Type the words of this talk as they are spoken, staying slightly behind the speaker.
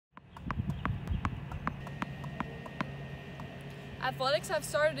Athletics have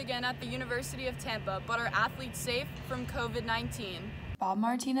started again at the University of Tampa, but are athletes safe from COVID-19? Bob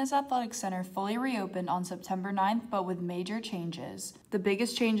Martinez Athletic Center fully reopened on September 9th, but with major changes. The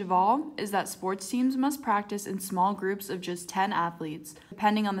biggest change of all is that sports teams must practice in small groups of just 10 athletes.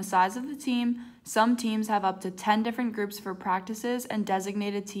 Depending on the size of the team, some teams have up to 10 different groups for practices and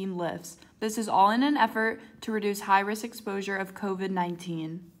designated team lifts. This is all in an effort to reduce high-risk exposure of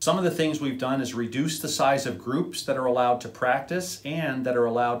COVID-19. Some of the things we've done is reduce the size of groups that are allowed to practice and that are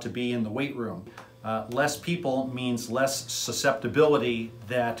allowed to be in the weight room. Less people means less susceptibility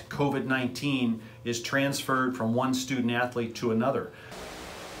that COVID-19 is transferred from one student athlete to another.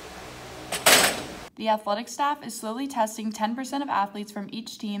 The athletic staff is slowly testing 10% of athletes from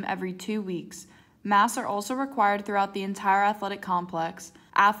each team every 2 weeks. Masks are also required throughout the entire athletic complex.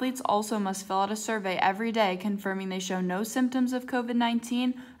 Athletes also must fill out a survey every day confirming they show no symptoms of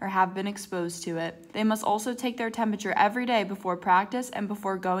COVID-19 or have been exposed to it. They must also take their temperature every day before practice and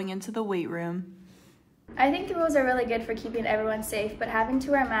before going into the weight room. I think the rules are really good for keeping everyone safe, but having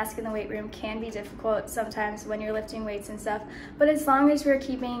to wear a mask in the weight room can be difficult sometimes when you're lifting weights and stuff. But as long as we're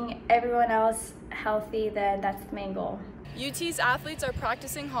keeping everyone else healthy, then that's the main goal. UT's athletes are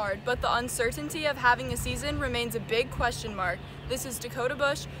practicing hard, but the uncertainty of having a season remains a big question mark. This is Dakota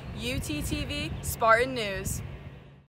Busch, UTTV Spartan News.